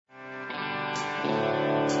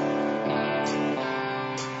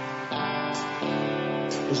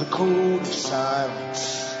There's a code of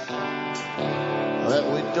silence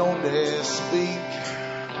that we don't dare speak.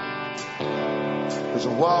 There's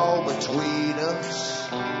a wall between us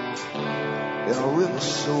and a river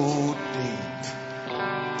so deep.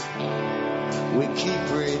 We keep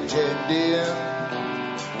pretending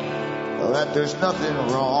that there's nothing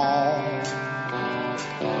wrong.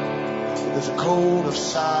 There's a code of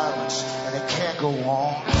silence and it can't go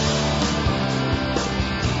on.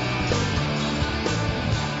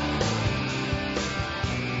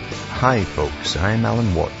 Hi folks, I'm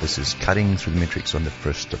Alan Watt. This is Cutting Through the Matrix on the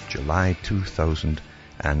 1st of July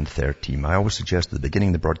 2013. I always suggest at the beginning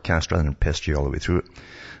of the broadcast, rather than pester you all the way through it,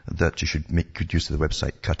 that you should make good use of the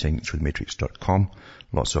website cuttingthroughthematrix.com.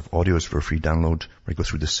 Lots of audios for free download where you go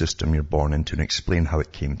through the system you're born into and explain how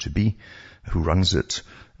it came to be, who runs it,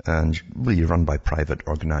 and really run by private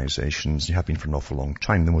organizations. You have been for an awful long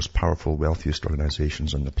time, the most powerful, wealthiest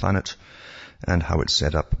organizations on the planet, and how it's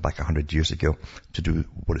set up back 100 years ago to do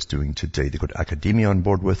what it's doing today. They've got academia on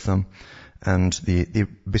board with them, and they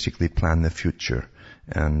basically plan the future.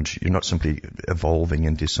 And you're not simply evolving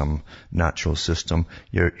into some natural system.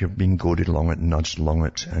 You're being goaded along it, nudged along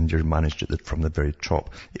it, and you're managed it from the very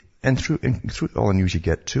top. And through all the news you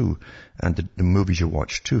get too, and the movies you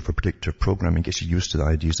watch too, for predictive programming, gets you used to the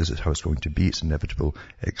ideas. This is how it's going to be. It's inevitable,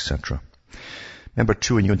 etc. Number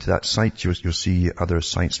two, when you go into that site, you'll see other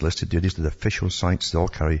sites listed there. These are the official sites. They all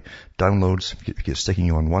carry downloads. If you get sticking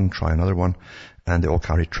you on one, try another one. And they all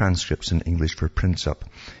carry transcripts in English for print up.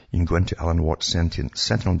 You can go into Alan Watt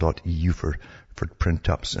Sentinel.eu for print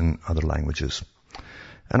ups in other languages.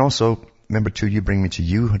 And also, number two, you bring me to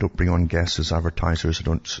you. I don't bring on guests as advertisers. I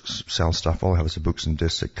don't sell stuff. All I have is the books and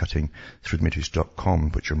discs at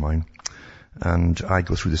cuttingthroughthematrix.com, which are mine. And I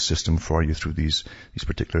go through the system for you through these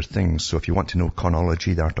particular things. So if you want to know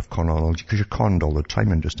chronology, the art of chronology, because you're conned all the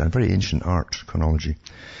time, understand, very ancient art, chronology,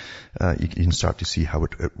 you can start to see how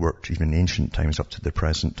it worked even in ancient times up to the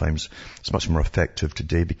present times. It's much more effective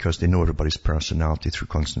today because they know everybody's personality through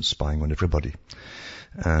constant spying on everybody.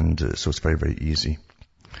 And so it's very, very easy.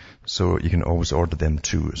 So you can always order them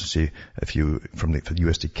too. As I say, if you, from the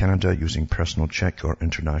US to Canada, using personal check or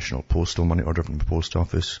international postal money order from the post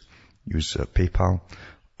office, use PayPal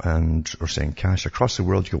or send cash. Across the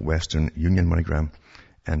world, you got Western Union, MoneyGram,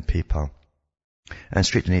 and PayPal. And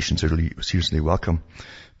straight donations are really seriously welcome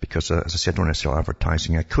because, as I said, I don't want to sell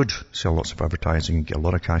advertising. I could sell lots of advertising and get a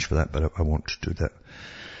lot of cash for that, but I won't do that.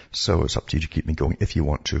 So it's up to you to keep me going if you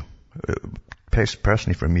want to.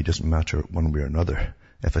 Personally, for me, it doesn't matter one way or another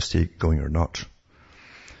if I stay going or not.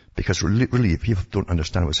 Because really, if people don't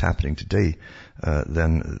understand what's happening today,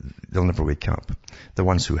 then they'll never wake up. The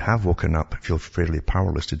ones who have woken up feel fairly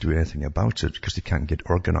powerless to do anything about it because they can't get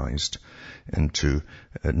organized into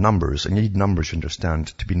numbers. And you need numbers, you understand,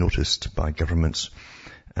 to be noticed by governments.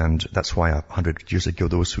 And that's why 100 years ago,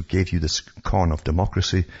 those who gave you this con of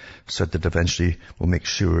democracy said that eventually we'll make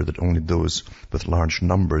sure that only those with large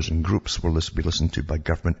numbers and groups will be listened to by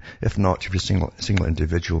government. If not, if you're a single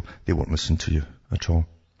individual, they won't listen to you at all.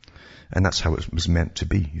 And that's how it was meant to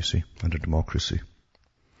be, you see, under democracy.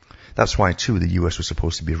 That's why, too, the US was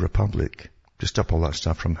supposed to be a republic, to stop all that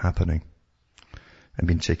stuff from happening and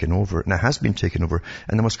being taken over. And it has been taken over.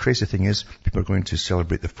 And the most crazy thing is, people are going to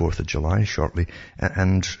celebrate the 4th of July shortly,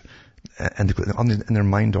 and they've got in their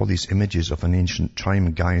mind all these images of an ancient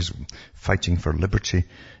time, guys fighting for liberty,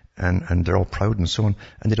 and they're all proud and so on,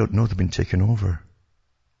 and they don't know they've been taken over.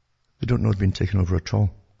 They don't know they've been taken over at all.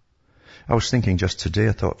 I was thinking just today,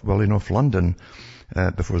 I thought, well, if London,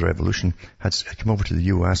 before the revolution, had come over to the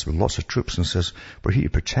US with lots of troops and says, we're here to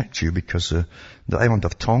protect you because the island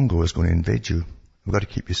of Tonga is going to invade you. We've got to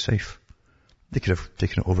keep you safe. They could have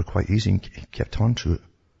taken it over quite easy and kept on to it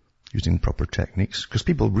using proper techniques. Because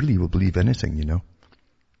people really will believe anything,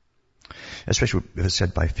 Especially if it's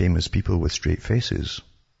said by famous people with straight faces.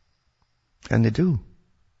 And they do.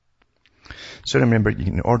 So remember, you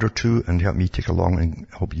can order too and help me take along, and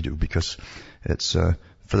I hope you do, because it's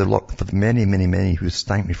for the many, many, many who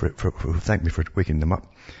thank me for waking them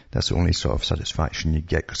up. That's the only sort of satisfaction you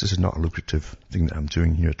get, because this is not a lucrative thing that I'm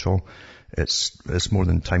doing here at all. It's more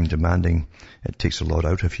than time demanding. It takes a lot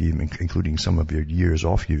out of you, including some of your years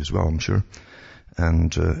off you as well, I'm sure.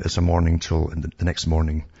 And it's a morning till the next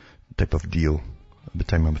morning type of deal by the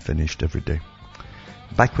time I'm finished every day.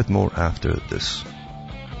 Back with more after this.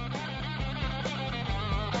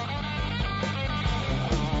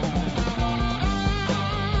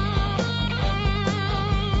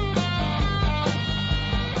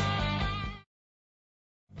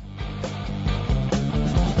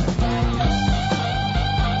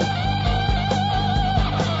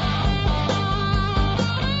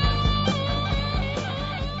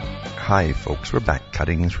 Hi folks, we're back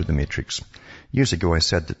cutting through the matrix. Years ago I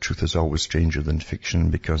said that truth is always stranger than fiction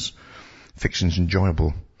because fiction's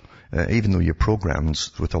enjoyable. Even though you're programmed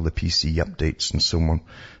with all the PC updates and so on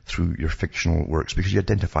through your fictional works, because you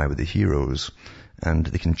identify with the heroes and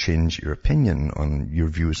they can change your opinion on your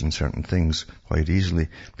views on certain things quite easily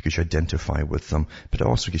because you identify with them. But it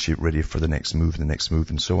also gets you ready for the next move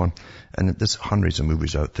and so on. And there's hundreds of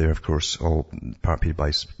movies out there, of course, all paid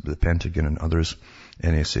by the Pentagon and others,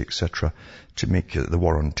 NSA, etc., to make the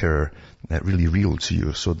war on terror really real to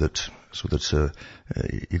you so that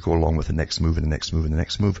you go along with the next move and the next move and the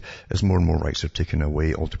next move as more and more rights are taken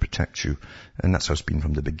away, all to protect you. And that's how it's been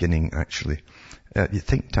from the beginning, actually.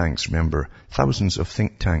 Think tanks, remember, thousands of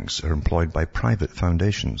think tanks are employed by private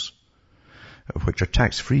foundations, which are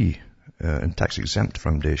tax-free and tax-exempt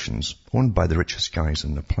foundations, owned by the richest guys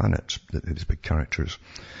on the planet, these big characters.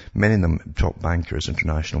 Many of them top bankers,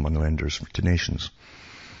 international moneylenders to nations.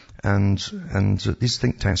 And these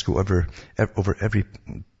think tanks go over every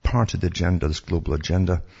part of the agenda, this global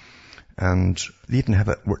agenda. And they even have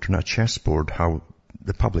it worked on a chessboard how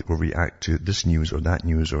the public will react to this news or that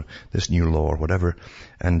news or this new law or whatever.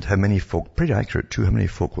 And how many folk, pretty accurate too, how many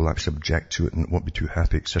folk will actually object to it and won't be too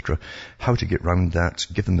happy, etc. How to get around that,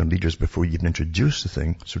 give them their leaders before you even introduce the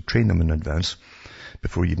thing. So train them in advance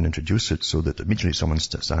before you even introduce it so that immediately someone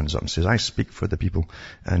stands up and says, I speak for the people,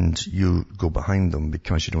 and you go behind them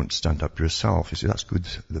because you don't stand up yourself. You say, that's good,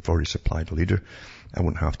 they've already supplied a leader. I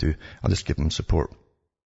won't have to. I'll just give them support.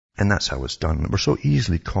 And that's how it's done. We're so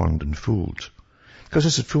easily conned and fooled. Because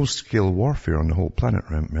this is full-scale warfare on the whole planet,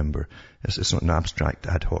 remember. It's not an abstract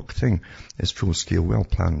ad hoc thing. It's full-scale,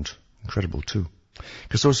 well-planned. Incredible too.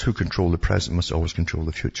 Because those who control the present must always control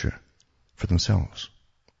the future for themselves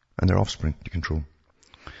and their offspring to control.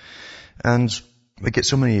 And we get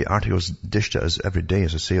so many articles dished at us every day,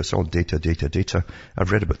 as I say, it's all data, data, data.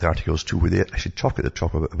 I've read about the articles too, where they actually talk at the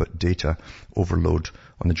top about data overload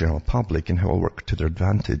on the general public and how it'll work to their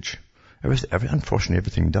advantage. Unfortunately,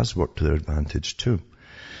 everything does work to their advantage too.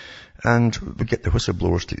 And we get the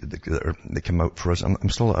whistleblowers that come out for us. I'm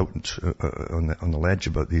still out on the ledge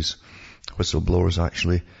about these whistleblowers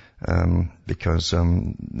actually, because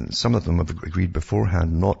some of them have agreed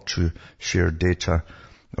beforehand not to share data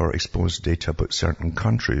or expose data about certain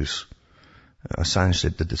countries.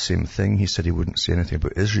 Assange did the same thing. He said he wouldn't say anything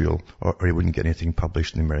about Israel or he wouldn't get anything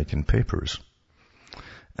published in the American papers.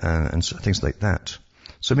 And so things like that.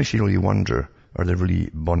 So it makes you really wonder, are they really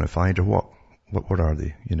bona fide or what? What are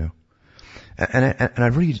they, you know? And I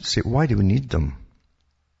really say, why do we need them?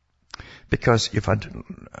 Because you've had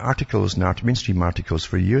articles now, mainstream articles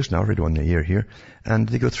for years now, already on the air here, and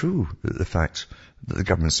they go through the fact that the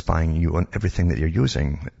government's spying you on everything that you're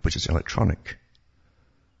using, which is electronic.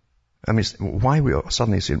 I mean, why we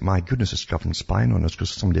suddenly say, my goodness, it's government spying on us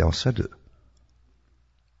because somebody else said it.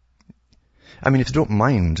 I mean, if they don't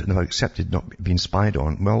mind and have accepted not being spied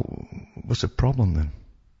on, well, what's the problem then?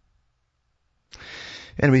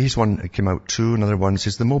 Anyway, here's one that came out too. Another one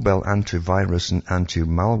says the mobile antivirus and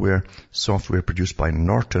anti-malware software produced by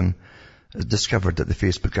Norton discovered that the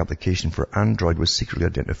Facebook application for Android was secretly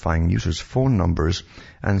identifying users' phone numbers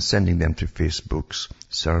and sending them to Facebook's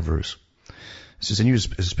servers. This is a news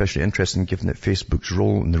is especially interesting given that Facebook's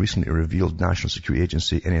role in the recently revealed National Security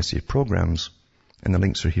Agency NSA programs. And the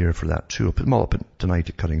links are here for that too. I'll put them all up tonight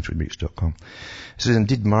at cuttingthroughthematrix.com. It says,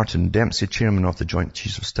 indeed, Martin Dempsey, chairman of the Joint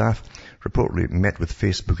Chiefs of Staff, reportedly met with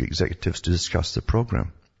Facebook executives to discuss the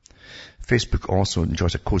program. Facebook also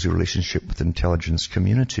enjoys a cozy relationship with the intelligence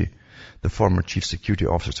community. The former chief security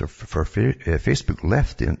officer for Facebook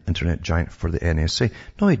left the internet giant for the NSA.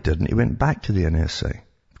 No, he didn't. He went back to the NSA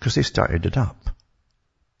because they started it up.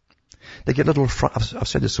 They get little I've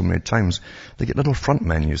said this so many times, they get little front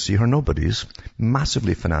men, you see, or nobodies,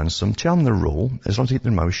 massively finance them, tell them their role, as long as they keep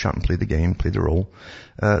their mouth shut and play the game, play the role,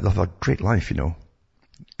 they'll have a great life, you know,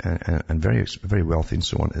 and very, very wealthy and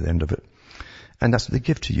so on at the end of it. And that's what they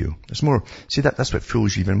give to you. It's more, see, that's what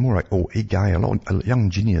fools you even more, like, oh, a young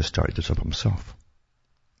genius started this up himself.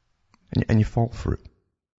 And you fall for it.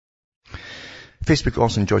 Facebook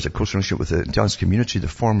also enjoys a close relationship with the intelligence community. The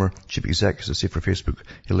former chief executive, as I say, for Facebook,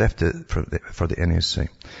 he left it for the NSA.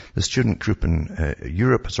 The student group in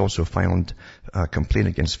Europe has also filed a complaint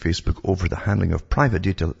against Facebook over the handling of private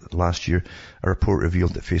data last year. A report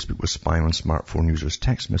revealed that Facebook was spying on smartphone users'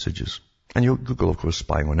 text messages. And Google, of course,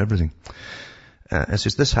 spying on everything. It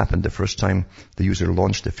says this happened the first time the user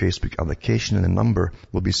launched the Facebook application, and the number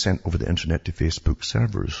will be sent over the internet to Facebook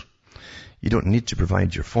servers. You don't need to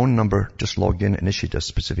provide your phone number, just log in, initiate a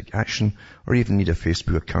specific action, or even need a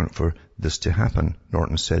Facebook account for this to happen,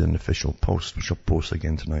 Norton said in an official post, which I'll post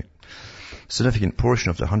again tonight. A significant portion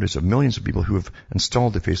of the hundreds of millions of people who have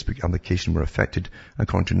installed the Facebook application were affected,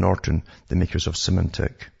 according to Norton, the makers of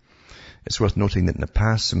Symantec. It's worth noting that in the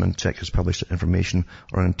past, Symantec has published information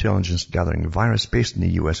on an intelligence-gathering virus based in the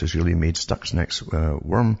U.S. Israeli-made Stuxnet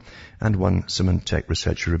worm, and one Symantec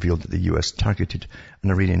researcher revealed that the U.S. targeted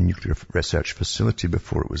an Iranian nuclear research facility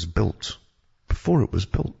before it was built. Before it was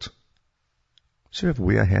built. So we have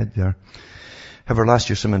way ahead there. However, last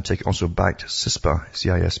year Symantec also backed CISPA,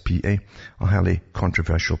 C-I-S-P-A, a highly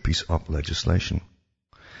controversial piece of legislation.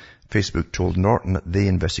 Facebook told Norton that they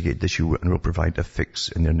investigate the issue and will provide a fix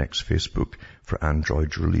in their next Facebook for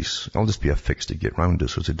Android release. It'll just be a fix to get round it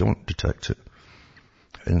so they don't detect it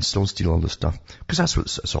and still steal all the stuff. Because that's what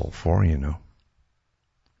it's all for, you know.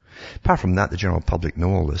 Apart from that, the general public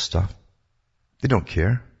know all this stuff. They don't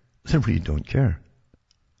care. They really don't care.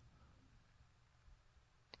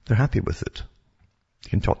 They're happy with it. They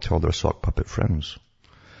can talk to all their sock puppet friends.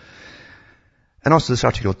 And also this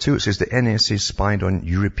article too, it says the NSA spied on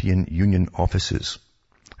European Union offices.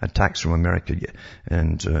 Attacks from America.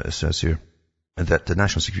 And it says here that the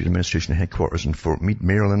National Security Administration headquarters in Fort Meade,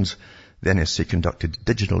 Maryland, the NSA conducted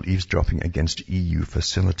digital eavesdropping against EU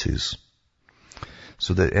facilities.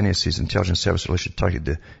 So the NSA's intelligence service allegedly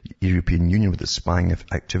targeted the European Union with its spying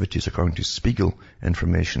activities, according to Spiegel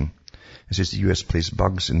information. It says the US placed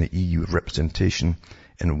bugs in the EU representation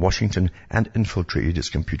in Washington and infiltrated its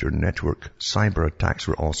computer network. Cyber attacks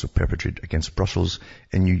were also perpetrated against Brussels,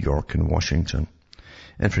 in New York and Washington.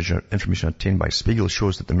 Information obtained by Spiegel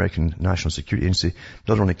shows that the American National Security Agency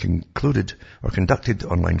not only concluded or conducted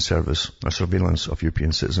online service or surveillance of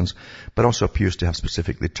European citizens, but also appears to have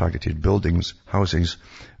specifically targeted buildings, housings,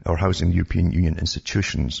 or housing European Union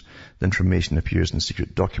institutions. The information appears in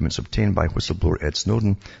secret documents obtained by whistleblower Ed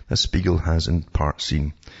Snowden that Spiegel has in part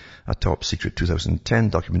seen. A top-secret 2010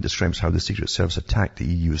 document describes how the Secret Service attacked the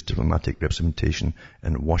EU's diplomatic representation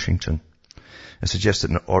in Washington. It suggests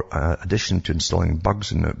that in addition to installing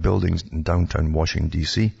bugs in the buildings in downtown Washington,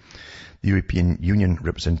 D.C., the European Union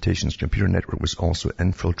representation's computer network was also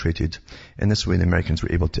infiltrated. In this way, the Americans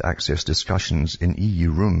were able to access discussions in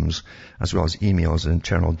EU rooms, as well as emails and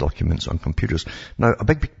internal documents on computers. Now, a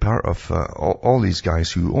big part of all these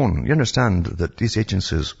guys who own, you understand that these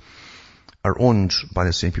agencies are owned by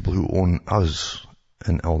the same people who own us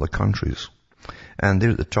in all the countries. And they're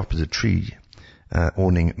at the top of the tree,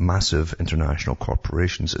 owning massive international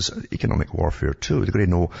corporations. It's economic warfare too. They're going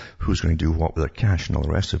to know who's going to do what with their cash and all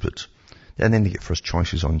the rest of it. And then they get first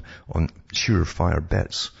choices on surefire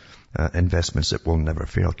bets, investments that will never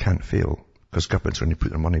fail, can't fail, because governments are going to put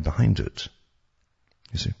their money behind it.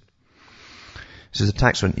 You see? It says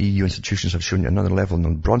attacks on EU institutions have shown another level in the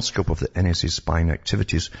broad scope of the NSA spying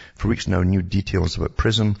activities. For weeks now, new details about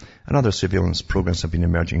PRISM and other surveillance programs have been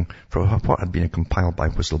emerging from what had been compiled by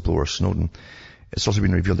whistleblower Snowden. It's also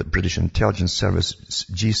been revealed that British intelligence service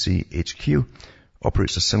GCHQ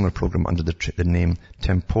operates a similar program under the name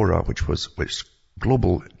Tempora, which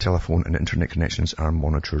global telephone and internet connections are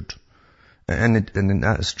monitored. And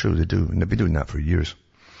that is true, they do, and they've been doing that for years.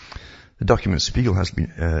 The document Spiegel has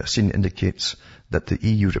been seen indicates that the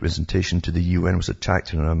EU representation to the UN was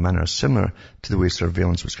attacked in a manner similar to the way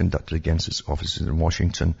surveillance was conducted against its offices in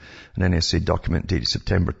Washington. An NSA document dated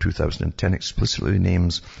September 2010 explicitly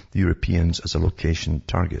names the Europeans as a location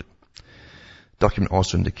target. The document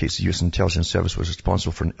also indicates the US intelligence service was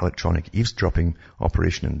responsible for an electronic eavesdropping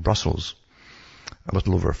operation in Brussels. A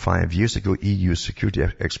little over 5 years ago, EU security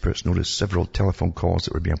experts noticed several telephone calls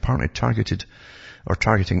that were being apparently targeted or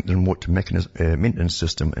targeting the remote maintenance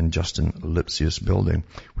system in Justin Lipsius building,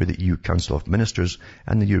 where the EU Council of Ministers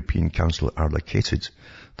and the European Council are located.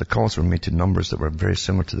 The calls were made to numbers that were very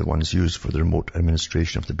similar to the ones used for the remote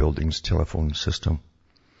administration of the building's telephone system.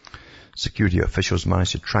 Security officials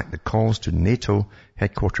managed to track the calls to NATO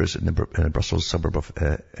headquarters in the Brussels suburb of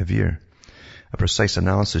Evier. A precise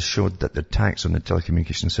analysis showed that the attacks on the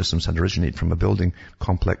telecommunication systems had originated from a building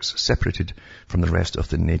complex separated from the rest of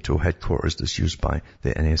the NATO headquarters that's used by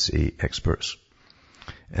the NSA experts.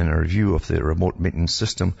 And a review of the remote maintenance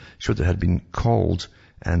system showed that it had been called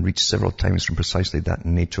and reached several times from precisely that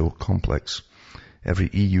NATO complex. Every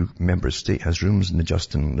EU member state has rooms in the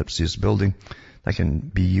Justin Lipsius building that can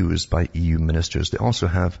be used by EU ministers. They also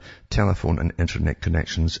have telephone and internet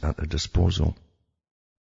connections at their disposal.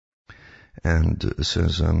 And it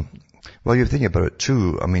says, well, you're thinking about it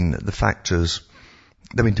too. I mean, the fact is,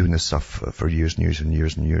 They've been doing this stuff for years and years and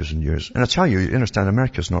years and years and years. And I tell you, you understand,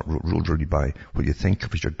 America's not ruled really by what you think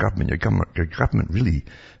of as your government. Your government really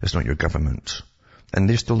is not your government. And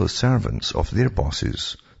they're still the servants of their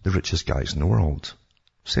bosses, the richest guys in the world.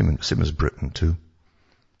 Same as Britain too,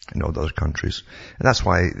 and all the other countries. And that's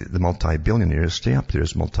why the multi-billionaires stay up there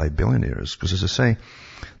as multi-billionaires. Because as I say,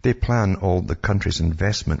 they plan all the country's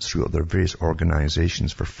investments through their various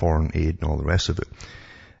organizations for foreign aid and all the rest of it.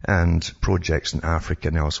 And projects in Africa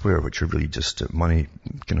and elsewhere, which are really just money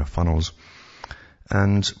kind of funnels.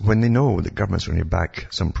 And when they know that governments are going to back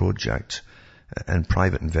some project, and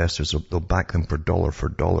private investors, they'll back them for dollar,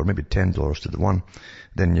 maybe $10 to the one,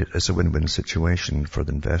 then it's a win-win situation for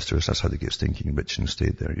the investors. That's how they get stinking rich and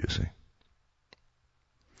stayed there, you see.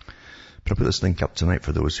 But I'll put this link up tonight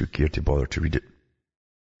for those who care to bother to read it.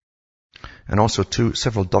 And also, too,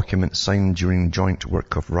 several documents signed during joint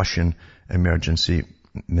work of Russian Emergency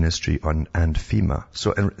Ministry and FEMA.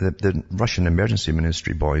 So the Russian Emergency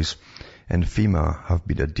Ministry boys and FEMA have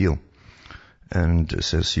made a deal. And it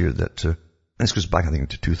says here that, this goes back, I think,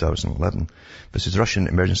 to 2011. This is the Russian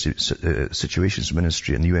Emergency Situations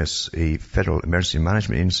Ministry and the USA Federal Emergency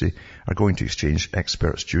Management Agency are going to exchange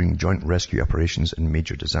experts during joint rescue operations in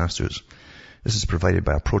major disasters. This is provided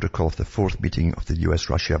by a protocol of the 4th meeting of the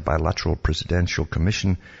US-Russia Bilateral Presidential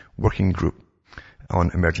Commission Working Group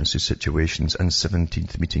on Emergency Situations and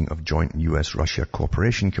 17th meeting of Joint US-Russia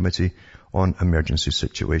Cooperation Committee on Emergency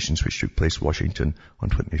Situations, which took place in Washington on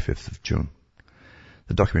 25th of June.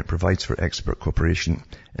 The document provides for expert cooperation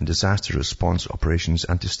in disaster response operations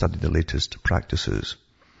and to study the latest practices.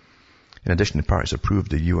 In addition, the parties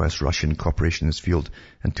approved the US-Russian cooperation in this field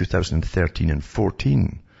in 2013 and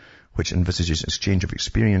 14, which envisages exchange of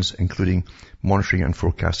experience, including monitoring and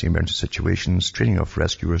forecasting emergency situations, training of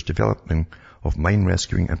rescuers, development of mine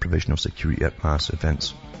rescuing, and provision of security at mass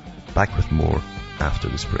events. Back with more after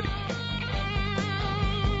this break.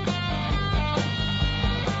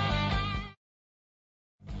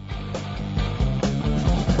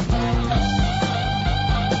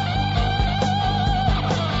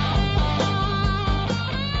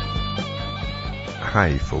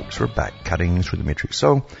 Hi folks, we're back cutting through the matrix.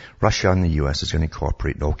 So, Russia and the US is going to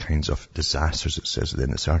cooperate in all kinds of disasters, it says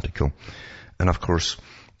within this article. And of course,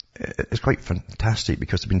 it's quite fantastic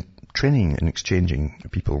because they've been training and exchanging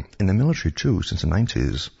people in the military too since the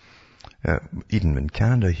 90s. Even in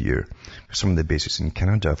Canada here, some of the bases in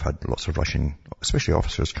Canada have had lots of Russian, especially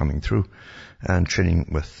officers coming through and training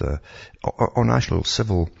with, on national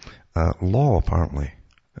civil law apparently,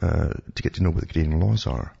 to get to know what the Canadian laws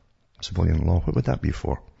are. Civilian law, what would that be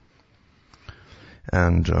for?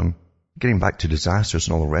 And getting back to disasters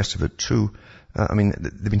and all the rest of it too, I mean,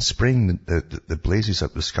 they've been spraying the blazes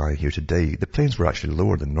up the sky here today. The planes were actually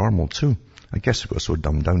lower than normal too. I guess it got so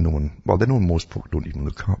dumbed down they know most folk don't even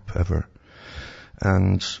look up ever.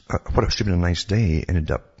 And what should have been a nice day ended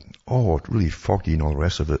up, really foggy and all the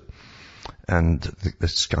rest of it. And the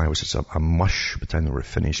sky was just a mush by the time they were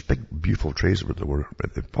finished. Big, beautiful trays that were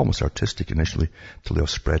almost artistic initially, till they all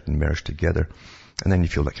spread and merged together. And then you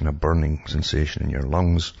feel that kind of burning sensation in your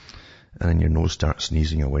lungs, and then your nose starts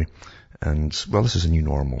sneezing away. And, well, this is a new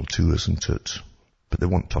normal too, isn't it? But they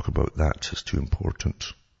won't talk about that. It's too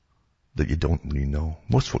important that you don't really know.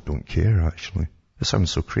 Most folk don't care, actually. It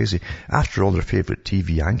sounds so crazy. After all, their favourite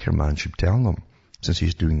TV anchorman should tell them, since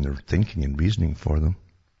he's doing their thinking and reasoning for them.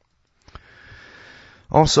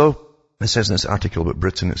 Also, it says in this article about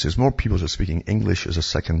Britain, it says more people are speaking English as a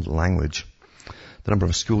second language. The number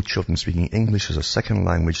of school children speaking English as a second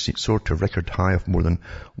language soared to a record high of more than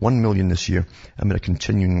 1 million this year amid a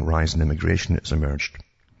continuing rise in immigration that has emerged.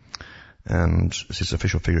 And it says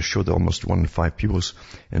official figures show that almost 1 in 5 pupils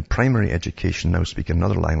in primary education now speak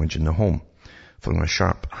another language in the home, following a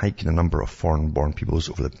sharp hike in the number of foreign-born pupils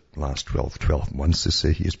over the last 12 months, they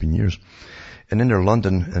say. It's been years. In inner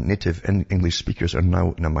London, native English speakers are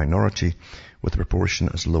now in a minority, with a proportion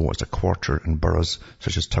as low as a quarter in boroughs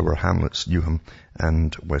such as Tower Hamlets, Newham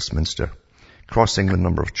and Westminster. Across England, the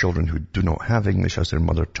number of children who do not have English as their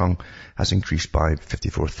mother tongue has increased by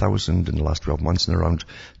 54,000 in the last 12 months and around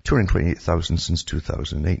 228,000 since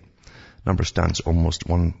 2008. Number stands almost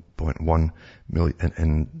 1.1 million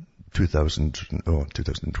in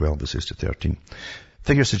 2012, this is to 13.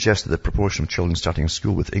 Figures suggest that the proportion of children starting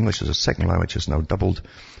school with English as a second language has now doubled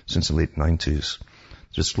since the late 90s.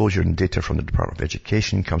 The disclosure and data from the Department of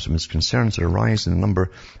Education comes amidst concerns that a rise in the number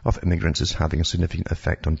of immigrants is having a significant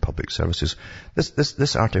effect on public services.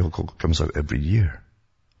 This article comes out every year.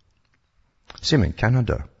 Same in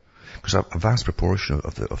Canada, because a vast proportion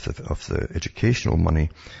of the educational money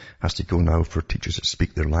has to go now for teachers that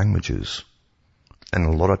speak their languages. And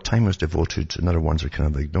a lot of time is devoted and other ones are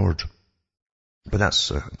kind of ignored. But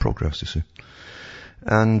that's progress, you see.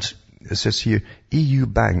 And it says here,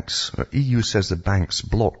 EU says the banks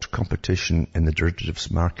blocked competition in the derivatives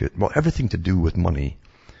market. Well, everything to do with money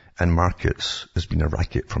and markets has been a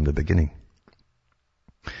racket from the beginning.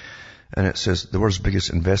 And it says the world's biggest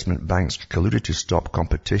investment banks colluded to stop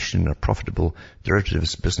competition in a profitable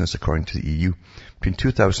derivatives business, according to the EU. Between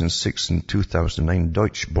 2006 and 2009,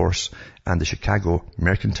 Deutsche Börse and the Chicago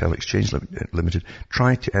Mercantile Exchange Limited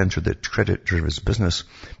tried to enter the credit derivatives business,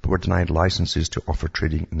 but were denied licenses to offer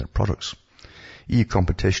trading in their products. EU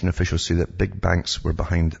competition officials say that big banks were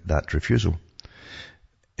behind that refusal.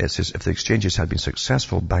 It says if the exchanges had been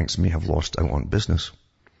successful, banks may have lost out on business.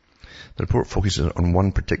 The report focuses on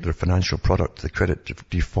one particular financial product, the credit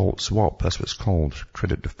default swap. That's what it's called,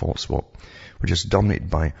 credit default swap, which is dominated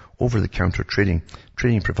by over-the-counter trading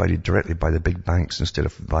provided directly by the big banks instead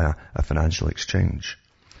of via a financial exchange.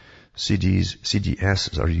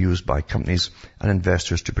 CDS are used by companies and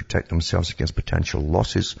investors to protect themselves against potential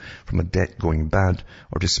losses from a debt going bad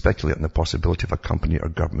or to speculate on the possibility of a company or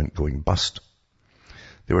government going bust.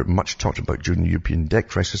 They were much talked about during the European debt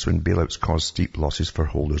crisis when bailouts caused steep losses for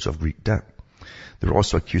holders of Greek debt. They were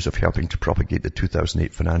also accused of helping to propagate the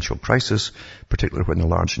 2008 financial crisis, particularly when the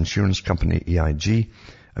large insurance company AIG,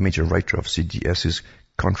 a major writer of CDS's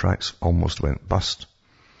contracts, almost went bust.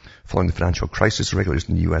 Following the financial crisis, regulators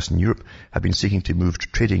in the US and Europe have been seeking to move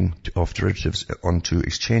trading of derivatives onto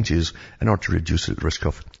exchanges in order to reduce the risk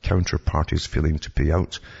of counterparties failing to pay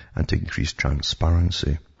out and to increase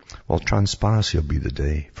transparency. Well, transparency will be the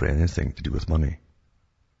day for anything to do with money.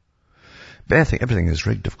 But I think everything is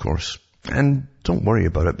rigged, of course. And don't worry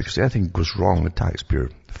about it, because if anything goes wrong, the taxpayer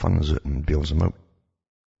funds it and bails them out.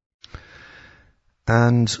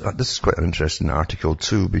 And this is quite an interesting article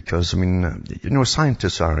too, because,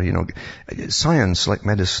 scientists are, science, like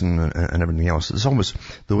medicine and everything else, there's always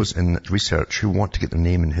those in research who want to get their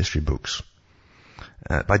name in history books.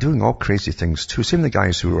 By doing all crazy things too. Same the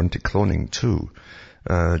guys who are into cloning too.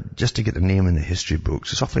 Just to get their name in the history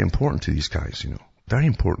books. It's awfully important to these guys, Very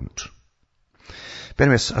important. But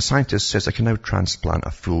anyway, a scientist says I can now transplant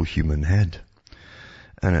a full human head.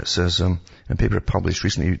 And it says, in a paper published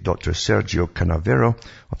recently, Dr. Sergio Canavero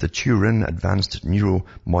of the Turin Advanced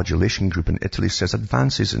Neuromodulation Group in Italy says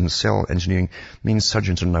advances in cell engineering means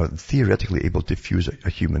surgeons are now theoretically able to fuse a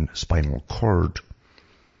human spinal cord.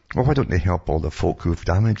 Well, why don't they help all the folk who've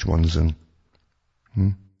damaged ones in?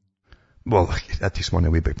 Well, that takes money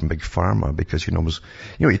away from Big Pharma because,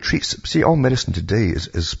 he treats, see, all medicine today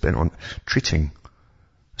is spent on treating.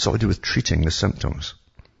 It's all to do with treating the symptoms.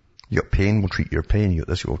 You got pain, we'll treat your pain. You got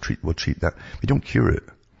this, we'll treat that. We don't cure it.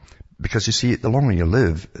 Because you see, the longer you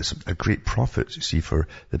live, it's a great profit, you see, for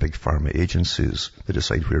the Big Pharma agencies that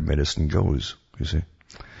decide where medicine goes, you see.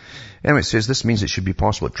 Anyway, it says this means it should be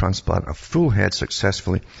possible to transplant a full head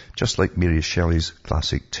successfully, just like Mary Shelley's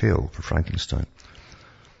classic tale for Frankenstein.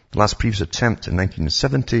 The last previous attempt in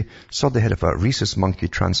 1970 saw the head of a rhesus monkey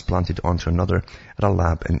transplanted onto another at a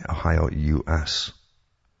lab in Ohio, US.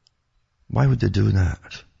 Why would they do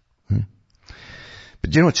that?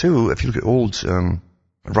 But too, if you look at old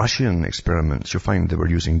Russian experiments, you'll find they were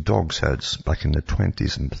using dogs' heads back in the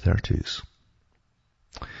 20s and 30s.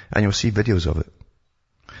 And you'll see videos of it.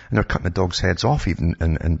 And they're cutting the dogs' heads off even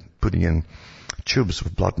and putting in tubes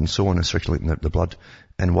with blood and so on and circulating the blood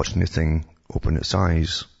and watching the thing open its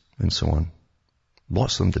eyes and so on.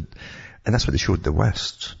 Lots of them did. And that's what they showed the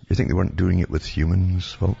West. You think they weren't doing it with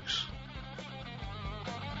humans, folks?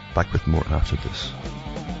 Back with more after this.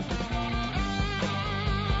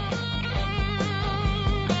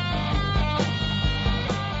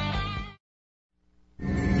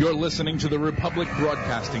 You're listening to the Republic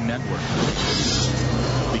Broadcasting Network.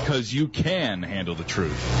 Because you can handle the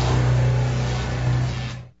truth.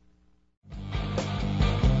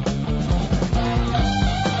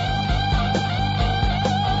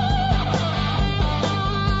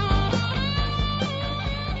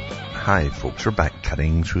 Hi folks, we're back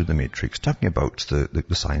cutting through the matrix, talking about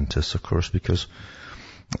the scientists, of course, because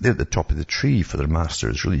they're at the top of the tree for their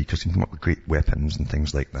masters, really, because they come up with great weapons and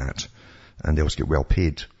things like that. And they always get well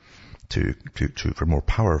paid for more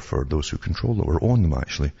power for those who control them, or own them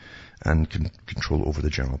actually, and can control over the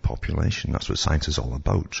general population. That's what science is all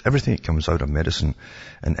about. Everything that comes out of medicine,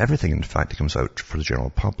 and everything in fact that comes out for the general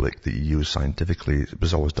public that you use scientifically,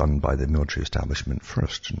 was always done by the military establishment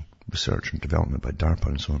first, and research and development by DARPA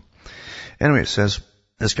and so on. Anyway, it says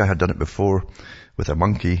this guy had done it before with a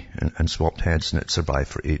monkey and swapped heads, and it survived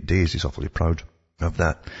for 8 days. He's awfully proud. of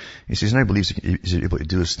that. He says now believes he's able to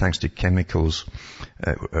do this thanks to chemicals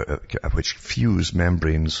which fuse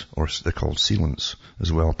membranes, or they're called sealants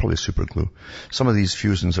as well, probably super glue. Some of these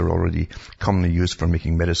fusions are already commonly used for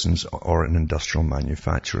making medicines or in industrial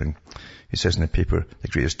manufacturing. He says in the paper, the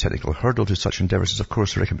greatest technical hurdle to such endeavours is of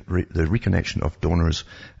course the reconnection of donors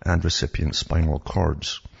and recipients' spinal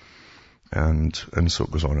cords. And so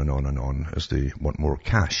it goes on and on and on as they want more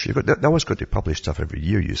cash. They always got to publish stuff every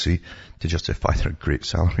year, you see, to justify their great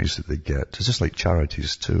salaries that they get. It's just like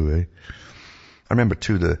charities too, eh? I remember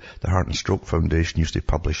too, the Heart and Stroke Foundation used to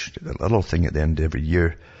publish a little thing at the end of every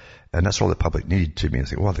year, and that's all the public needed to me. I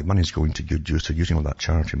think, well, the money's going to good use, they're using all that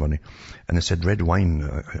charity money. And they said red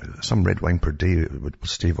wine, some red wine per day would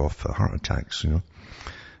stave off heart attacks, you know.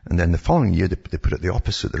 And then the following year, they put it the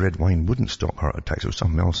opposite. The red wine wouldn't stop heart attacks. It was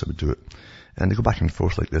something else that would do it. And they go back and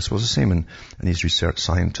forth like this. Well, it's the same in these research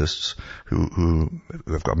scientists who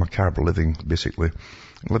have got a macabre living, basically,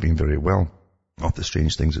 living very well off the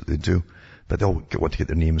strange things that they do. But they all want to get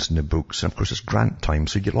their names in the books. And of course, it's grant time.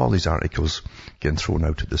 So you get all these articles getting thrown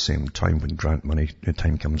out at the same time when grant money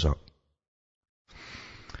time comes up.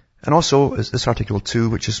 And also, this article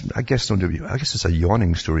too, which is, I guess it's a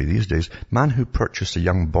yawning story these days. Man who purchased a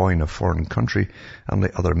young boy in a foreign country and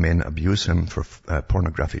let other men abuse him for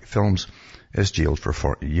pornographic films is jailed for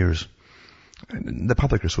 40 years. And the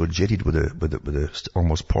public are so jaded with the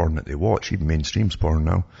almost porn that they watch, even mainstream's porn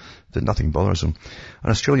now, that nothing bothers them.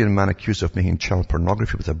 An Australian man accused of making child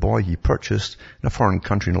pornography with a boy he purchased in a foreign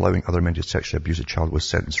country and allowing other men to sexually abuse a child was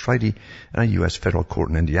sentenced Friday in a U.S. federal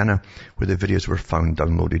court in Indiana, where the videos were found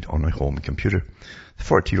downloaded on a home computer. The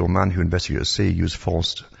 40-year-old man, who investigators say used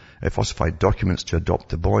falsified documents to adopt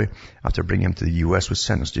the boy after bringing him to the U.S., was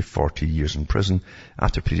sentenced to 40 years in prison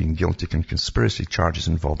after pleading guilty to conspiracy charges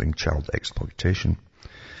involving child exploitation.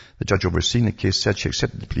 The judge overseeing the case said she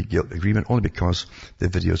accepted the plea agreement only because the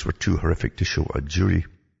videos were too horrific to show a jury.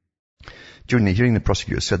 During the hearing, the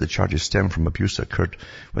prosecutor said the charges stem from abuse that occurred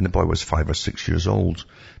when the boy was 5 or 6 years old.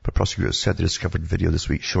 But prosecutors said they discovered video this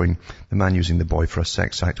week showing the man using the boy for a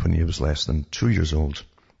sex act when he was less than 2 years old.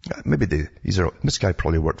 Maybe this guy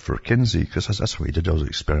probably worked for Kinsey, because that's how he did all the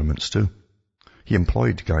experiments too. He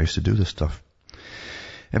employed guys to do this stuff.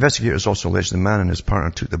 Investigators also allege the man and his partner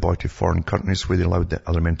took the boy to foreign countries where they allowed the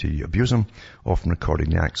other men to abuse him, often recording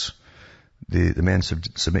the acts. The men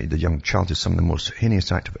submitted the young child to some of the most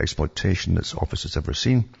heinous act of exploitation that office has ever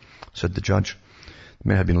seen, said the judge. The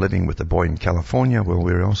men had been living with the boy in California, well,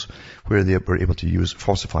 where else, where they were able to use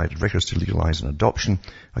falsified records to legalize an adoption,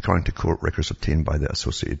 according to court records obtained by the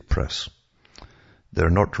Associated Press. They're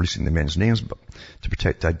not releasing the men's names, but to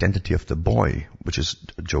protect the identity of the boy, which is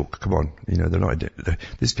a joke. Come on, they're not.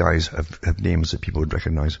 These guys have names that people would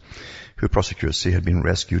recognize, who prosecutors say had been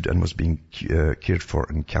rescued and was being cared for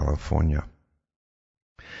in California.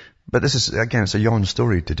 But this is, again, it's a yawn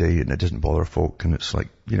story today, and it doesn't bother folk. And it's like,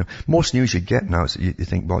 most news you get now, you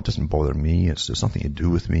think, well, it doesn't bother me. There's nothing to do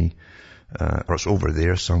with me, or it's over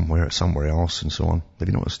there somewhere else, and so on. Have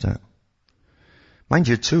you noticed that? Mind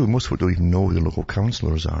you, too, most people don't even know who the local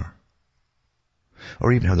councillors are,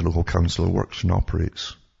 or even how the local councillor works and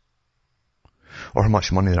operates, or how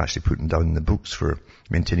much money they're actually putting down in the books for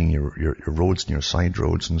maintaining your roads and your side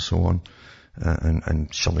roads and so on.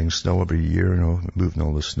 And shoveling snow every year, moving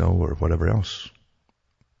all the snow or whatever else.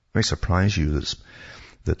 It may surprise you that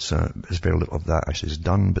there's very little of that actually is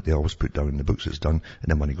done, but they always put down in the books it's done,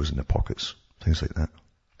 and the money goes in their pockets. Things like that.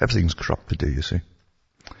 Everything's corrupt today, you see.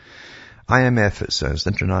 IMF, it says,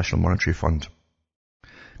 the International Monetary Fund.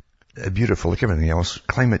 Beautiful, like everything else,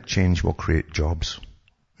 climate change will create jobs.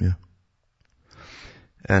 Yeah.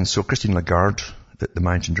 And so Christine Lagarde, the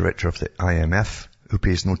managing director of the IMF, who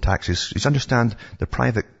pays no taxes. You understand the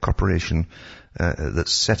private corporation that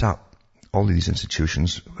set up all of these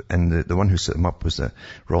institutions, and the one who set them up was the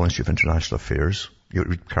Royal Institute of International Affairs. You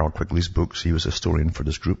read Carol Quigley's books. He was a historian for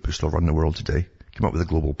this group who still run the world today. Came up with a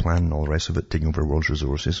global plan and all the rest of it, taking over world's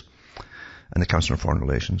resources. And the Council on Foreign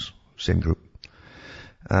Relations, same group.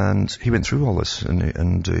 And he went through all this,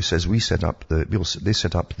 and he says they set up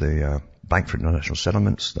the Bank for International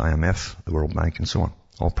Settlements, the IMF, the World Bank, and so on.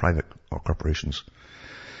 All private corporations.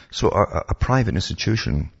 So a private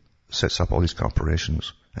institution sets up all these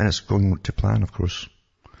corporations, and it's going to plan, of course.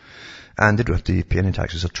 And they don't have to pay any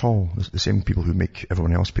taxes at all. The same people who make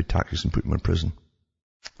everyone else pay taxes and put them in prison,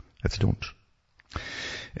 if they don't.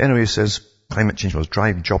 Anyway, it says, Climate change will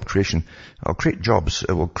drive job creation. It will create jobs.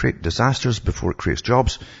 It will create disasters before it creates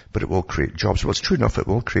jobs, but it will create jobs. Well, it's true enough, it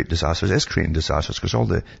will create disasters. It is creating disasters because all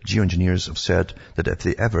the geoengineers have said that if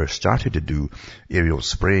they ever started to do aerial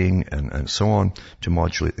spraying and so on to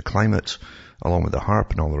modulate the climate, along with the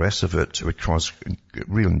HAARP and all the rest of it, it would cause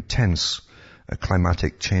real intense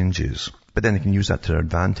climatic changes. But then they can use that to their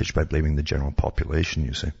advantage by blaming the general population,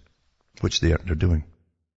 you see, which they're doing.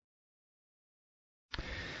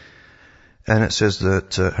 And it says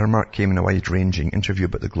that her remark came in a wide-ranging interview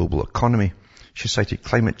about the global economy. She cited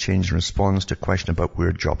climate change in response to a question about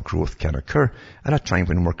where job growth can occur at a time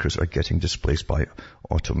when workers are getting displaced by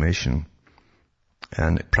automation.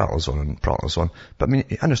 And it prattles on and prattles on. But I mean,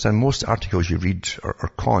 you understand, most articles you read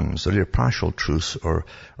are cons. They're either partial truths or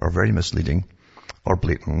very misleading or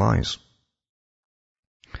blatant lies.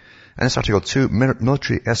 And this article 2,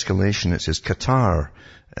 military escalation, it says Qatar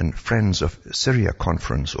and Friends of Syria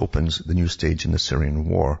conference opens the new stage in the Syrian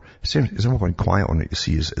war. It's all going quiet on it, you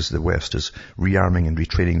see, as the West is rearming and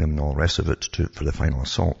retraining them and all the rest of it for the final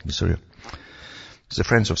assault in Syria. The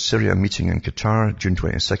Friends of Syria meeting in Qatar, June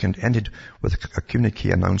 22nd, ended with a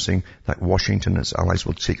communique announcing that Washington and its allies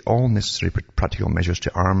will take all necessary practical measures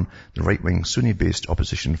to arm the right-wing Sunni-based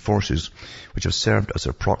opposition forces, which have served as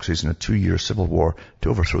their proxies in a 2-year civil war to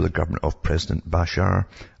overthrow the government of President Bashar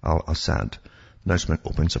al-Assad. The announcement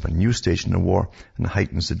opens up a new stage in the war and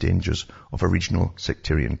heightens the dangers of a regional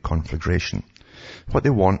sectarian conflagration. What they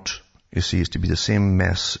want, you see, is to be the same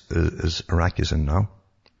mess as Iraq is in now.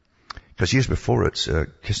 Because years before it,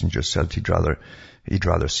 Kissinger said he'd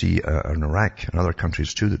rather see an Iraq and other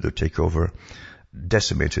countries too that they'd take over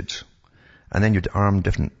decimated. And then you'd arm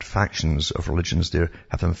different factions of religions there,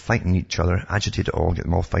 have them fighting each other, agitate it all, get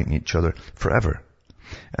them all fighting each other forever.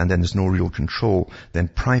 And then there's no real control. Then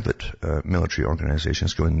private military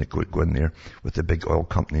organizations go in there with the big oil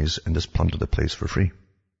companies and just plunder the place for free.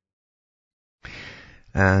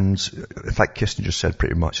 And in fact, Kissinger said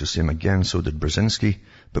pretty much the same again, so did Brzezinski,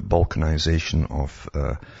 but Balkanization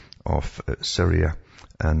of Syria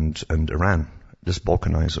and Iran. Just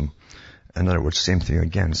balkanize them. In other words, same thing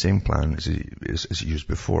again, same plan as he used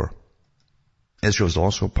before. Israel's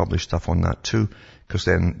also published stuff on that too, because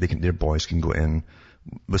then their boys can go in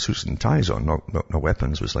with suits and ties on, not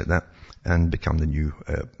weapons, was like that, and become the new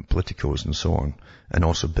politicos and so on, and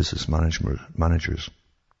also business managers.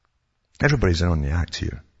 Everybody's in on the act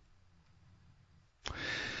here.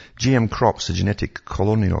 GM crops, the genetic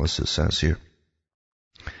colonialist, it says here.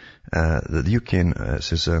 The UK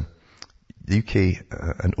says the UK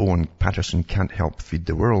and Owen Paterson can't help feed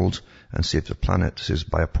the world and save the planet, says,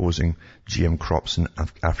 by opposing GM crops and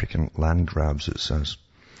African land grabs, it says.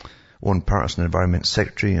 Owen Paterson, Environment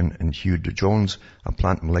Secretary, and Hugh Jones, a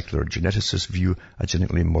plant molecular geneticist, view a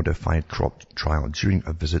genetically modified crop trial during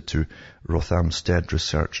a visit to Rothamsted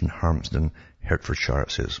Research in Harmsden, Hertfordshire,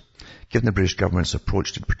 it says. Given the British government's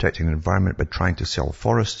approach to protecting the environment by trying to sell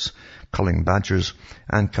forests, culling badgers,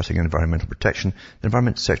 and cutting environmental protection, the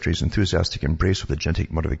Environment Secretary's enthusiastic embrace of the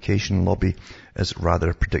genetic modification lobby is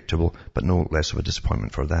rather predictable, but no less of a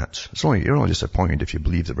disappointment for that. You're only disappointed if you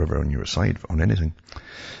believe that we're on your side on anything.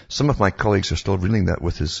 Some of my colleagues are still reeling that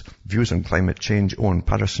with his views on climate change, Owen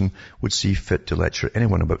Paterson would see fit to lecture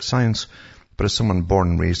anyone about science, but as someone born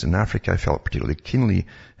and raised in Africa, I felt particularly keenly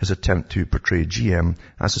his attempt to portray GM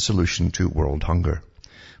as a solution to world hunger.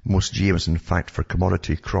 Most GMs, in fact, for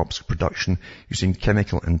commodity crops production using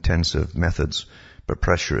chemical-intensive methods, but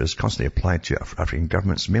pressure is constantly applied to African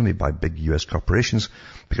governments, mainly by big US corporations,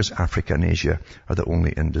 because Africa and Asia are the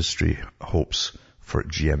only industry hopes for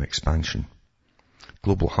GM expansion.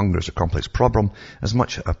 Global hunger is a complex problem, as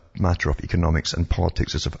much a matter of economics and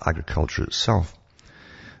politics as of agriculture itself.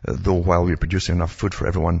 Though while we're producing enough food for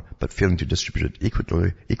everyone, but failing to distribute it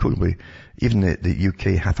equally, even the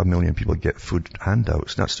UK, 500,000 people get food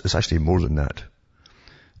handouts. It's actually more than that.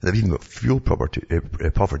 They've even got fuel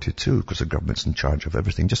poverty too, because the government's in charge of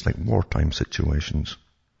everything, just like wartime situations.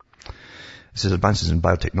 It says advances in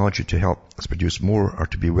biotechnology to help us produce more are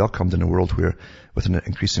to be welcomed in a world where, with an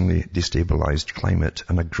increasingly destabilized climate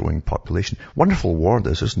and a growing population. Wonderful war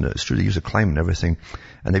this, isn't it? It's true, they use the climate and everything,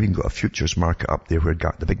 and they've even got a futures market up there where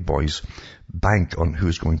the big boys bank on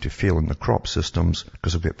who's going to fail in the crop systems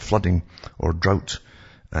because they'll get flooding or drought,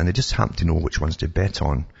 and they just happen to know which ones to bet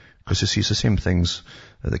on. Because you see, it's the same things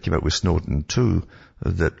that came out with Snowden too,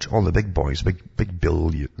 that all the big boys, big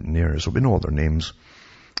billionaires, we know all their names,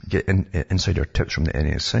 get insider tips from the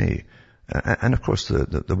NSA. And of course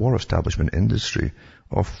the war establishment industry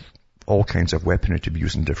of all kinds of weaponry to be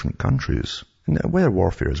used in different countries. And weather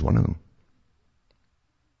warfare is one of them.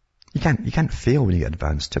 You can't fail when you get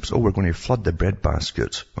advanced tips. Oh, we're going to flood the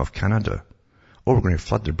breadbasket of Canada. or we're going to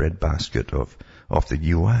flood the breadbasket of the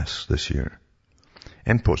US this year.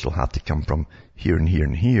 Imports will have to come from here and here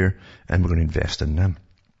and here, and we're going to invest in them.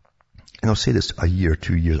 And I'll say this a year,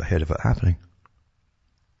 2 years ahead of it happening.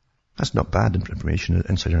 That's not bad information,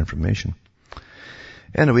 insider information.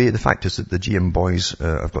 Anyway, the fact is that the GM boys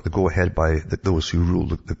have got the go-ahead by those who rule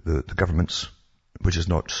the governments, which is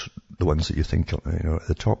not the ones that you think at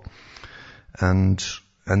the top. And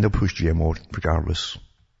they'll push GMO regardless.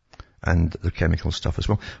 And the chemical stuff as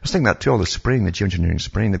well. I was thinking that too, all the spraying, the geoengineering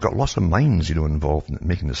spraying, they've got lots of mines, involved in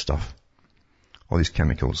making this stuff. All these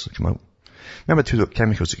chemicals that come out. Remember too, the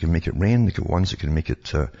chemicals that can make it rain, they've got ones that can make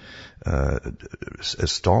it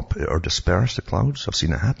stop or disperse the clouds. I've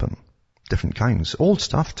seen it happen. Different kinds. Old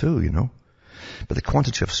stuff too, But the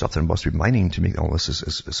quantity of stuff that must be mining to make all this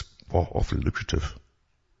is awfully lucrative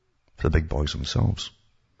for the big boys themselves.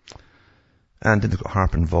 And then they've got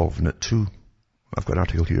HAARP involved in it too. I've got an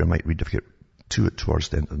article here I might read if I get to it towards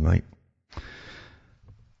the end of the night.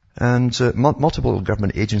 And multiple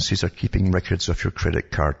government agencies are keeping records of your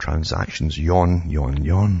credit card transactions. Yawn, yawn,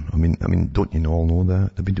 yawn. I mean, don't you all know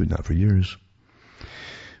that? They've been doing that for years.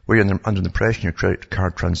 Were you under the impression your credit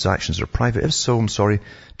card transactions are private? If so, I'm sorry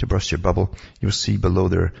to burst your bubble. You'll see below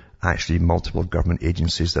there actually multiple government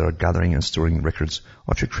agencies that are gathering and storing records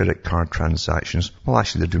of your credit card transactions. Well,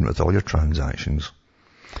 actually, they're doing it with all your transactions.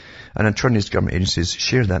 And in turn, these government agencies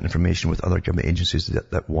share that information with other government agencies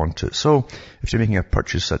that want it. So, if you're making a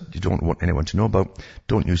purchase that you don't want anyone to know about,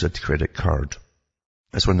 don't use a credit card.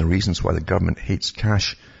 That's one of the reasons why the government hates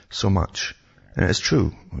cash so much. And it's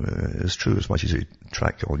true. It's true as much as you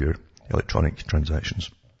track all your electronic transactions.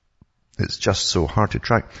 It's just so hard to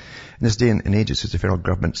track. In this day and age, the federal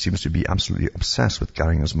government seems to be absolutely obsessed with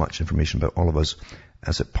gathering as much information about all of us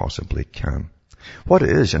as it possibly can. What it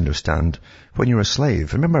is, you understand, when you're a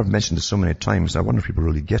slave. Remember, I've mentioned this so many times, and I wonder if people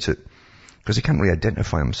really get it, because they can't really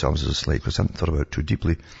identify themselves as a slave, because they haven't thought about it too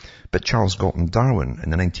deeply. But Charles Galton Darwin in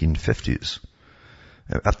the 1950s,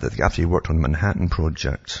 after he worked on the Manhattan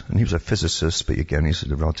Project, and he was a physicist, but again, he's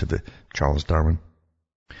a relative to Charles Darwin.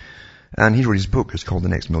 And he wrote his book, it's called The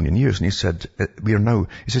Next Million Years, and he said,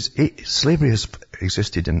 slavery has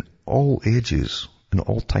existed in all ages, in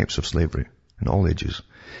all types of slavery, in all ages.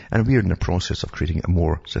 And we are in the process of creating a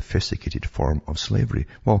more sophisticated form of slavery.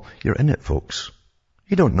 Well, you're in it, folks.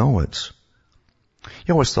 You don't know it.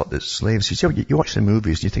 You always thought that slaves, you watch the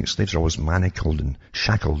movies and you think slaves are always manacled and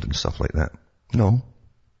shackled and stuff like that. No.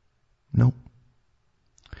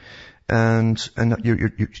 And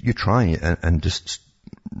you try and just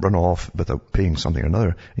run off without paying something or another,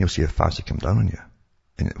 and you'll see how fast they come down on you.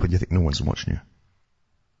 And when you think no one's watching you.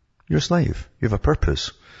 You're a slave. You have a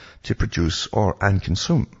purpose to produce and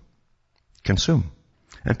consume. Consume.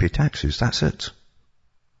 And pay taxes. That's it.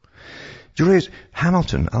 Do you realize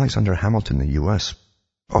Alexander Hamilton in the US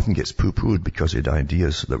often gets poo-pooed because he had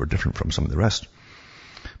ideas that were different from some of the rest.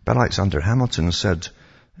 But Alexander Hamilton said,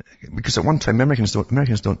 because at one time Americans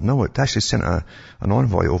don't know it, they actually sent an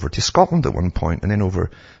envoy over to Scotland at one point and then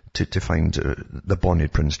over to find the bonny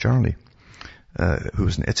Prince Charlie, who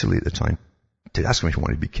was in Italy at the time, to ask him if he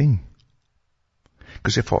wanted to be king.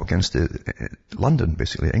 Because they fought against London,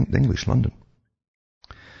 basically, the English London.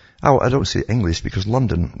 Oh, I don't say English because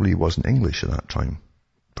London really wasn't English at that time.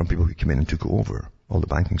 From people who came in and took over all the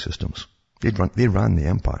banking systems. They ran the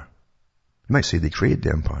empire. You might say they created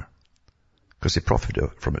the empire. Because they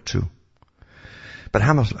profited from it too. But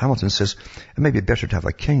Hamilton says it may be better to have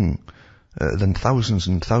a king than thousands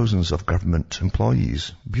and thousands of government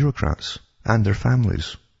employees, bureaucrats, and their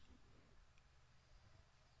families.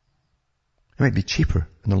 It might be cheaper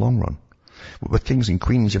in the long run. With kings and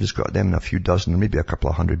queens, you've just got them and a few dozen, maybe a couple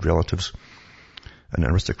of hundred relatives and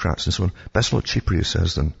aristocrats and so on. But it's a lot cheaper, he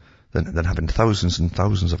says, than having thousands and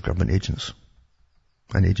thousands of government agents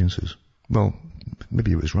and agencies. Well,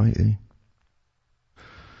 maybe he was right, eh?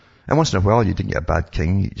 And once in a while, you didn't get a bad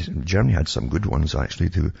king. Germany had some good ones, actually,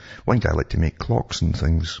 too. One guy liked to make clocks and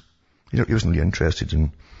things. He wasn't really interested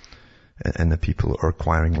in the people or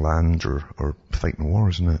acquiring land or fighting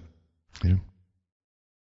wars, isn't it?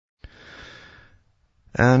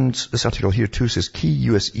 And this article here too says, key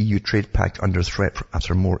US-EU trade pact under threat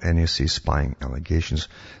after more NSA spying allegations.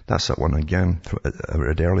 That's that one again, I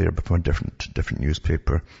read earlier, but from a different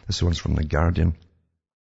newspaper. This one's from The Guardian.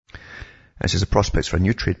 It says the prospects for a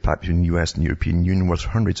new trade pact between the US and the European Union worth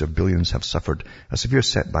hundreds of billions have suffered a severe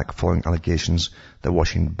setback following allegations that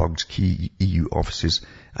Washington bugged key EU offices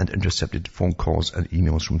and intercepted phone calls and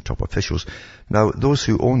emails from top officials. Now, those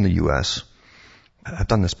who own the US have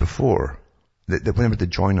done this before. Whenever they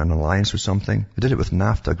join an alliance or something, they did it with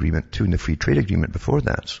NAFTA agreement too, and the free trade agreement before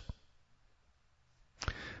that.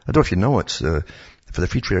 I don't know if you know it, for the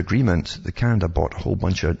free trade agreement, the Canada bought a whole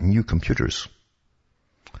bunch of new computers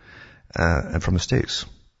from the States.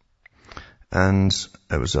 And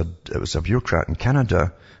it was a bureaucrat in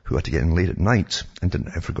Canada who had to get in late at night and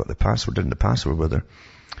forgot the password, didn't the password with her.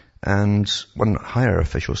 And one higher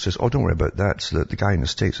official says, oh, don't worry about that. So the guy in the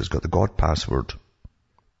States has got the God password.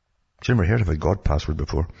 She'd never heard of a God password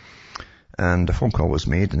before. And a phone call was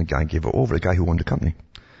made and the guy gave it over, the guy who owned the company.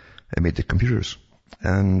 It made the computers.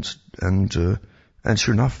 And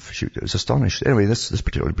sure enough, she was astonished. Anyway, this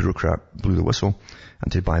particular bureaucrat blew the whistle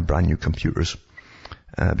and to buy brand new computers,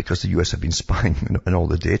 because the US had been spying on all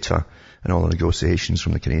the data and all the negotiations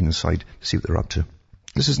from the Canadian side to see what they're up to.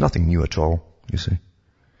 This is nothing new at all, you see.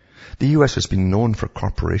 The US has been known for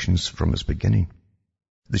corporations from its beginning.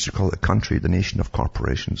 They should call it a country, the nation of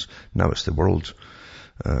corporations. Now it's the world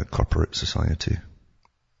corporate society.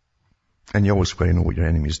 And you always got to know what your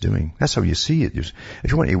enemy is doing. That's how you see it. If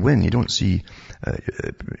you want to win, you don't see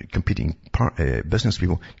competing business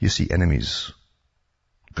people. You see enemies.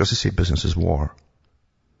 Because they say business is war.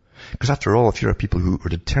 Because after all, if you're a people who are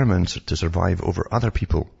determined to survive over other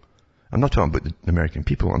people, I'm not talking about the American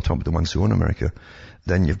people, I'm talking about the ones who own America,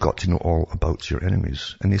 then you've got to know all about your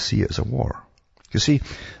enemies. And they see it as a war. You see,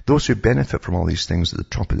 those who benefit from all these things at the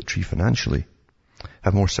top of the tree financially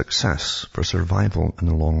have more success for survival in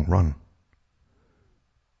the long run.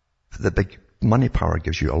 The big money power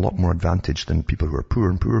gives you a lot more advantage than people who are poor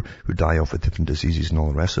and poor, who die off with different diseases and all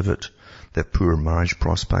the rest of it. They have poor marriage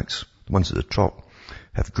prospects. The ones at the top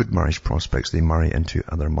have good marriage prospects. They marry into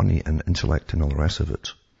other money and intellect and all the rest of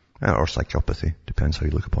it. Or psychopathy, depends how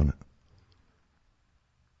you look upon it.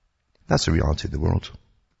 That's the reality of the world.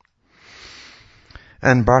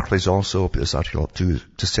 And Barclays also put this article up to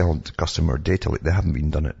sell customer data like they haven't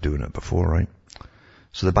been doing it before, right?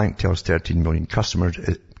 So the bank tells 13 million customers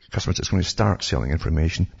it's going to start selling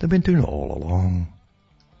information. They've been doing it all along.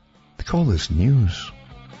 They call this news.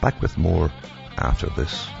 Back with more after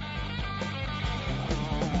this.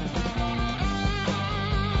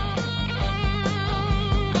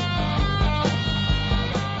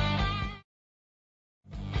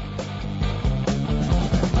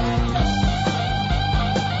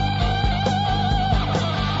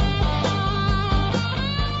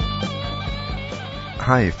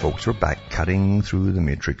 Hi folks, we're back cutting through the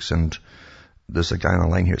matrix, and there's a guy on the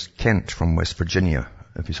line here. It's Kent from West Virginia,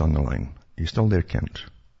 if he's on the line. Are you still there, Kent?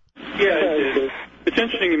 Yeah, it's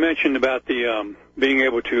interesting you mentioned about the being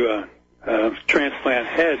able to transplant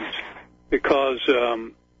heads, because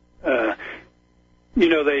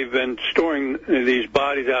they've been storing these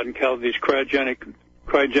bodies out in these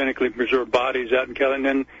cryogenically preserved bodies out in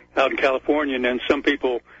California, and then some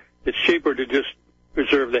people, it's cheaper to just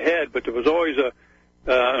preserve the head, but there was always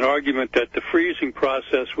an argument that the freezing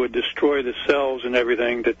process would destroy the cells and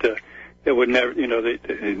everything, that it would never,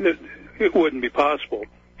 it wouldn't be possible.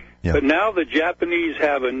 Yeah. But now the Japanese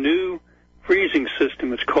have a new freezing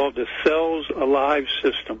system. It's called the Cells Alive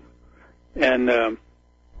system. And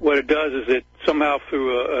what it does is it somehow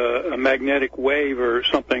through a magnetic wave or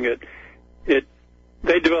something, they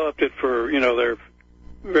developed it for, they're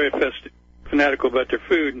very fanatical about their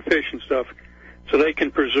food and fish and stuff. So they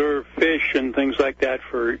can preserve fish and things like that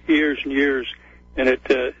for years and years, and it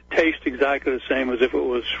tastes exactly the same as if it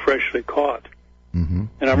was freshly caught. Mm-hmm.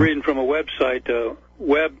 And I'm reading from a website,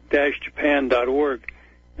 web-japan.org,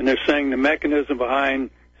 and they're saying the mechanism behind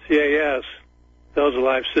CAS, Cells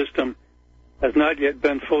Alive system, has not yet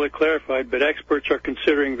been fully clarified, but experts are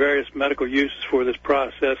considering various medical uses for this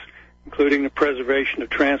process, including the preservation of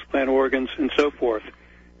transplant organs and so forth.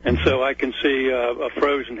 And so I can see a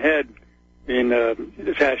frozen head being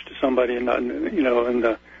attached to somebody, and in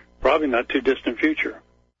the probably not too distant future.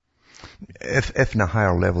 If in a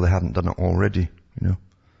higher level they haven't done it already,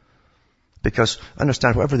 Because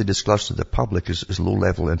understand, whatever they disclose to the public is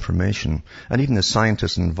low-level information. And even the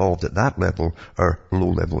scientists involved at that level are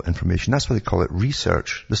low-level information. That's why they call it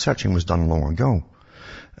research. The searching was done long ago.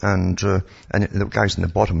 And the guys in the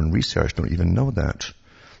bottom in research don't even know that.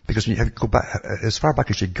 Because when you go back, as far back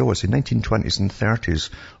as you go, it's the 1920s and 30s,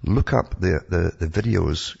 look up the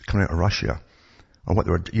videos coming out of Russia on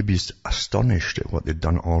what you'd be astonished at what they'd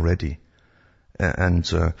done already.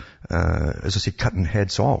 And as I say, cutting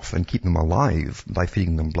heads off and keeping them alive by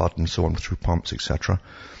feeding them blood and so on through pumps, etc.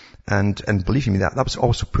 And believe me, that was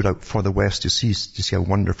also put out for the West to see how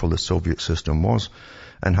wonderful the Soviet system was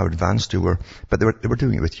and how advanced they were. But they were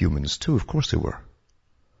doing it with humans too. Of course they were.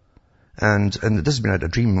 And this has been a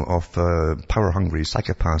dream of power-hungry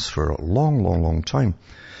psychopaths for a long, long, long time.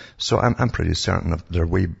 So I'm pretty certain that they're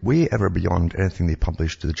way ever beyond anything they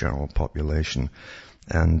publish to the general population.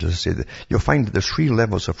 And as I say, you'll find that there's 3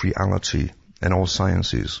 levels of reality in all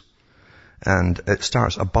sciences. And it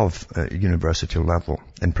starts above university level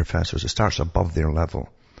in professors. It starts above their level.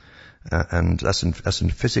 And that's in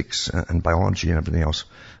physics and biology and everything else.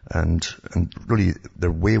 And really,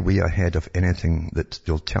 they're way ahead of anything that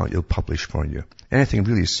they'll publish for you. Anything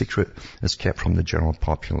really secret is kept from the general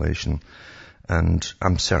population. And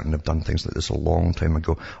I'm certain they've done things like this a long time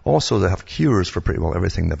ago. Also, they have cures for pretty well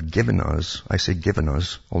everything they've given us. I say given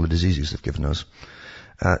us, all the diseases they've given us.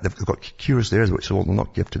 They've got cures there which they will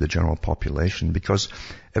not give to the general population because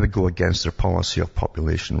it would go against their policy of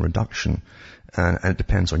population reduction. And it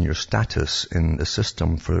depends on your status in the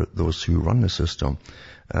system for those who run the system.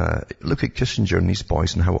 Look at Kissinger and these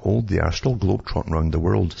boys and how old they are, still globetrotting around the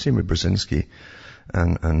world. Same with Brzezinski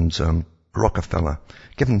and Rockefeller,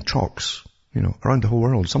 giving talks, around the whole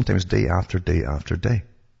world, sometimes day after day after day,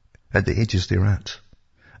 at the ages they're at.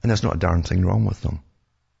 And there's not a darn thing wrong with them.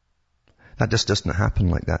 That just doesn't happen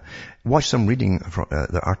like that. Watch them reading from,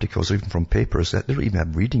 the articles, even from papers, that they don't even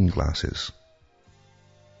have reading glasses.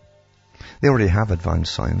 They already have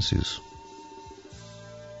advanced sciences.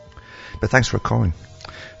 But thanks for calling.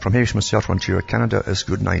 From Hamish myself, Ontario, Canada, is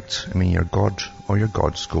good night. And may your God or your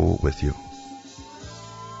gods go with you.